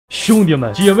兄弟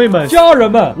们、姐妹们、家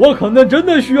人们，我可能真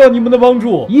的需要你们的帮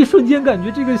助。一瞬间感觉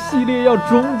这个系列要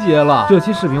终结了。这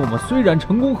期视频我们虽然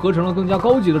成功合成了更加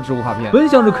高级的植物卡片，本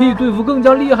想着可以对付更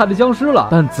加厉害的僵尸了，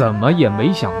但怎么也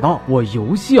没想到我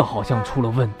游戏好像出了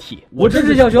问题。我真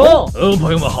是小熊。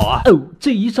朋友们好啊。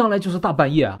这一上来就是大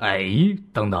半夜啊。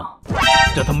等等，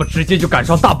这他妈直接就赶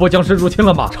上大波僵尸入侵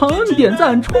了吗？长按点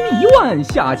赞冲1万，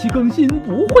下期更新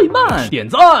不会慢。点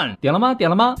赞，点了吗？点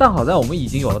了吗？但好在我们已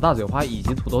经有了大嘴花以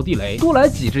及土豆地雷，多来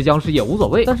几只僵尸也无所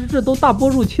谓。但是这都大波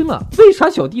入侵了，为啥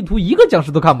小地图一个僵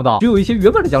尸都看不到？只有一些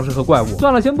原本的僵尸和怪物。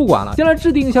算了，先不管了，先来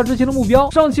制定一下之前的目标。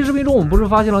上期视频中我们不是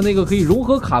发现了那个可以融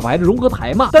合卡牌的融合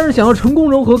台吗？但是想要成功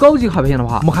融合高级卡片的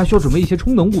话，我们还需要准备一些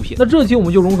充能物品。那这期我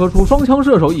们就融合出双枪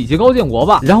射手以及高建国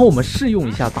吧，然后我们试用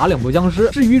一下打2波僵尸。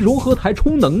至于融合台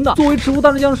充能的，作为植物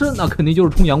大战僵尸，那肯定就是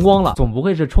充阳光了，总不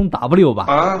会是充 W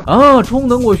吧？充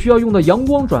能我需要用的阳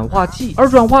光转化器，而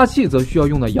转化器则需要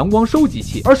用的阳光收集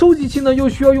器，而收集器呢又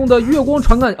需要用的月光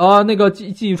传感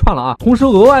记忆串了啊。同时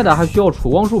额外的还需要储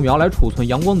光树苗来储存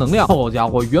阳光能量。好家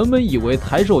伙，原本以为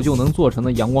抬手就能做成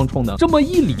的阳光充能，这么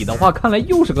一理的话，看来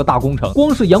又是个大工程。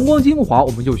光是阳光精华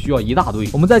我们就需要一大堆。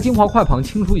我们在精华块旁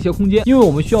清出一些空间，因为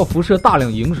我们需要辐射大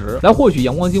量萤石来获取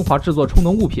阳光精华制作充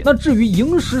能物品。那至于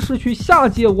萤石是去下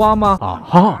界挖吗？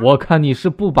我看你是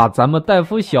不把咱们戴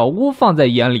夫小屋放在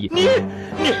眼里。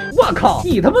我靠，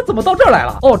你他妈怎么到这儿来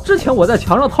了？之前我在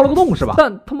墙上掏了个洞是吧？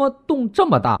但他妈洞这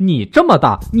么大，你这么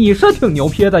大，你是挺牛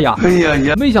撇的呀。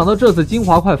没想到这次精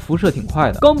华块辐射挺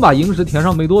快的，刚把萤石填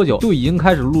上没多久，就已经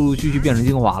开始陆陆续续变成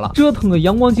精华了。折腾个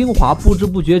阳光精华，不知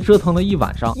不觉折腾了一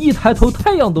晚上，一抬头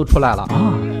太阳都出来了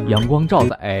啊！阳光照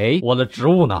的，我的植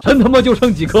物呢？真他妈就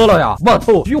剩几颗了呀？我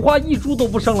操，菊花一株都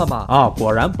不剩了吗？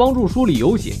果然帮助梳理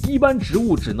有写，一般植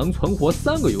物只能存活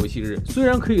3个游戏日。虽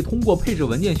然可以通过配置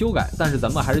文件修改，但是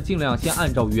咱们还是尽量先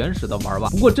按照原始的玩吧。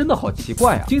不过真的好奇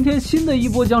怪啊，今天新的一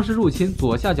波僵尸入侵，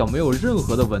左下角没有任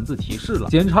何的文字提示了。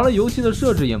检查了游戏的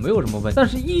设置也没有什么问题，但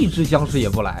是一只僵尸也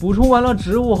不来。补充完了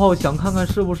植物后，想看看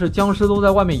是不是僵尸都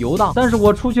在外面游荡，但是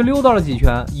我出去溜达了几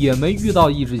圈，也没遇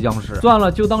到一只僵尸。算了，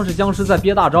就当是僵尸在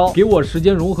憋大招，给我时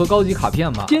间融合高级卡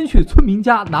片吧。先去村民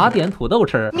家拿点土豆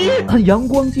吃。阳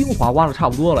光精华挖了差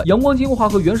不多了，阳光精华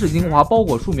和原始精华包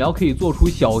裹树苗，可以做出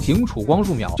小型储光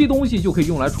树苗，这东西就可以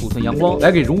用来储存阳光，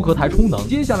来给融合台充能。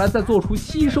接下来再做出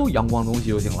吸收阳光的东西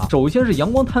就行了。首先是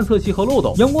阳光探测器和漏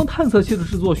斗。阳光探测器的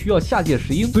制作需要下界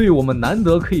石英，所以我们难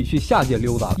得可以去下界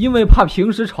溜达。因为怕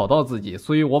平时吵到自己，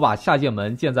所以我把下界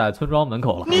门建在村庄门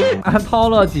口了。掏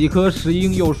了几颗石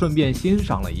英，又顺便欣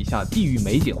赏了一下地狱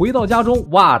美景。回到家中，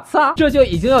哇擦，这就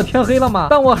已经要天黑了吗？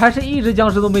但我还是一只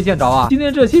僵尸都没见着啊！今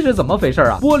天这期是怎么回事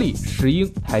啊？玻璃、石英、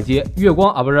台阶、月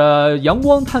光阳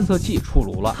光探测器出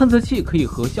炉了。探测器可以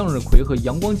和向日葵和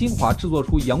阳光精华制作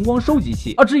出阳光收集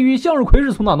器。至于向日葵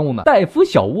是从哪弄的？戴夫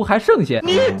小屋还剩下。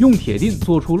用铁锭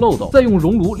做出漏斗，再用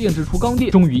熔炉炼制出钢锭，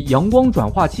终于阳光转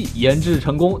化器研制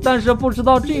成功。但是不知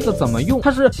道这个怎么用，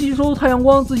它是吸收太阳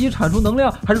光自己产出能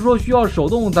量，还是说需要手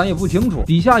动，咱也不清楚。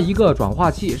底下一个转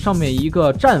化器，上面一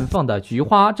个绽放的菊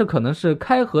花，这可能是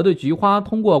开合的菊花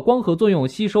通过光合作用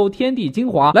吸收天地精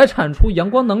华来产出阳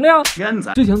光能量。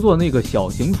之前做的那个小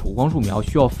型储光树苗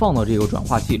需要放到这个转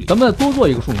化器里，咱们再多做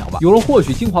一个树苗吧。有了获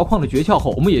取精华矿的诀窍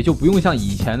后，我们也就不用像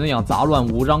以前那样杂乱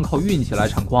无章靠运气来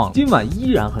产矿了。今晚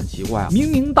依然很奇怪啊，明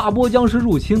明大波僵尸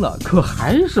入侵了，可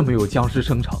还是没有僵尸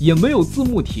生成，也没有字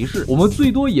幕提示，我们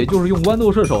最多也就是用豌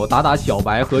豆射手打打小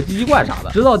白和鸡鸡怪啥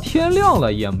的，直到天亮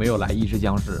了也没有来一只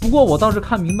僵尸。不过我倒是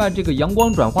看明白这个阳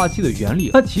光转化器的原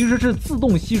理，它其实是自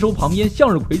动吸收旁边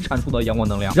向日葵产出的阳光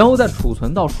能量，然后再储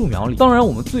存到树苗里。当然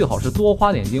我们最好是多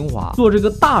花点精华，做这个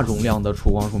大容量的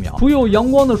储光树苗。储有阳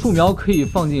光的树苗可以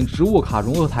放进植物卡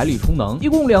融合台里充能，一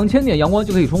共2000点阳光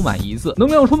就可以充满一次，能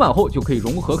量充满后就可以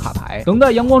融合卡牌。等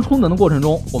待阳光充能的过程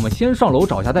中，我们先上楼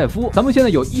找一下戴夫。咱们现在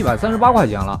有138块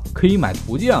钱了，可以买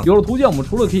图鉴了。有了图鉴，我们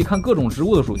除了可以看各种植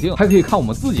物的属性，还可以看我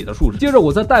们自己的数值。接着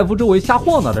我在戴夫周围瞎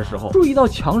晃荡的时候，注意到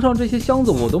墙上这些箱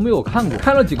子我都没有看过，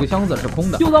开了几个箱子是空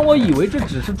的，就当我以为这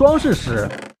只是装饰时，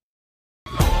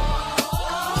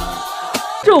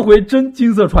这回真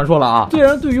金色传说了啊！虽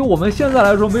然对于我们现在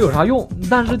来说没有啥用，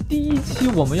但是第一期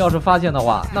我们要是发现的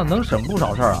话，那能省不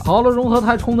少事儿啊。好了，融合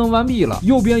台充能完毕了，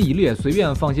右边一列随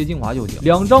便放些精华就行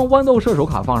，2张豌豆射手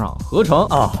卡放上，合成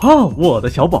我的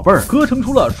小宝贝儿，合成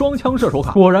出了双枪射手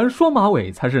卡。果然双马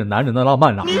尾才是男人的浪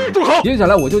漫啊！接下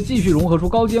来我就继续融合出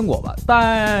高坚果吧。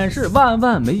但是万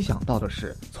万没想到的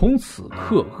是，从此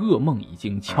刻噩梦已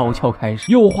经悄悄开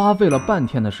始，又花费了半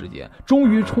天的时间，终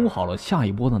于充好了下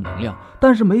一波的能量。但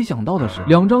但是没想到的是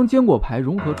，2张坚果牌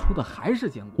融合出的还是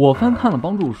坚果。我翻看了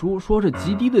帮助书，说是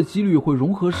极低的几率会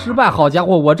融合失败。好家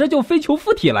伙，我这就非求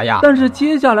附体了呀！但是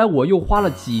接下来我又花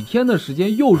了几天的时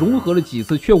间，又融合了几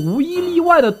次，却无一例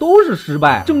外的都是失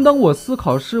败。正当我思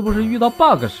考是不是遇到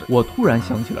bug 时，我突然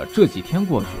想起了这几天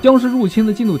过去，僵尸入侵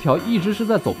的进度条一直是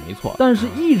在走没错，但是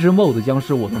一只 mod 僵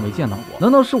尸我都没见到过，难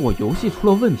道是我游戏出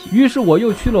了问题？于是我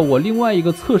又去了我另外一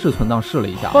个测试存档试了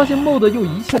一下，发现 mod 又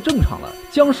一切正常了，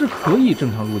僵尸可以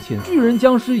正常入侵，巨人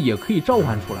僵尸也可以召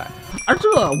唤出来。而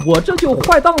我这就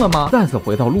坏档了吗？再次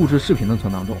回到录制视频的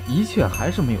存档中，一切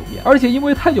还是没有变，而且因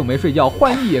为太久没睡觉，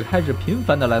幻翼也开始频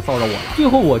繁的来骚扰我了。最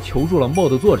后我求助了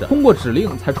mod 作者，通过指令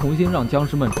才重新让僵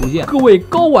尸们出现。各位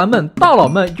高玩们、大佬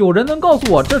们，有人能告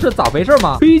诉我这是咋回事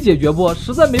吗？可以解决不？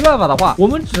实在没办法的话，我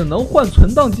们只能换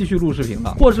存档继续录视频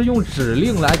了，或是用指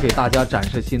令来给大家展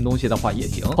示新东西的话也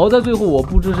行。好在最后我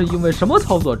不知是因为什么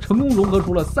操作，成功融合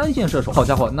出了3线射手。好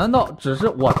家伙，难道只是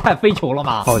我太飞球了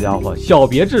吗？好家伙，小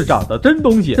别致长的真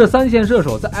东西。这3线射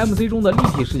手在 MC 中的立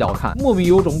体视角看，莫名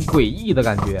有种诡异的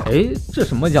感觉。哎，这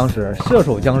什么僵尸？射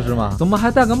手僵尸吗？怎么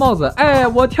还戴个帽子？哎，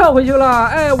我跳回去了。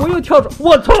哎，我又跳出，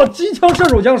我操，机枪射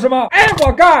手僵尸吗？哎，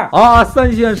我干啊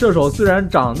！3线射手虽然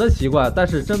长得奇怪，但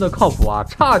是真的靠谱啊，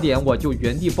差点我就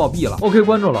原地暴毙了。OK，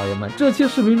 观众老爷们，这期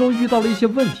视频中遇到了一些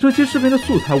问题。这期视频的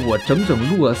素材我整整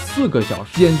录了4个小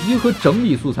时，剪辑和整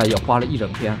理素材也花了1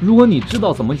整天。如果你知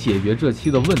道怎么解决这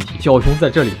期的问题，小熊在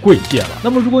这里跪谢了。那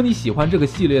么如果你喜欢这个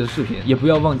系列的视频，也不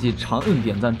要忘记长摁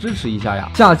点赞支持一下呀。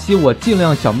下期我尽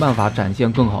量想办法展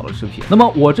现更好的视频。那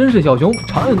么我真是小熊，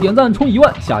长摁点赞冲1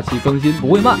万，下期更新不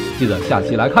会慢，记得下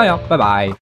期来看呀，拜拜。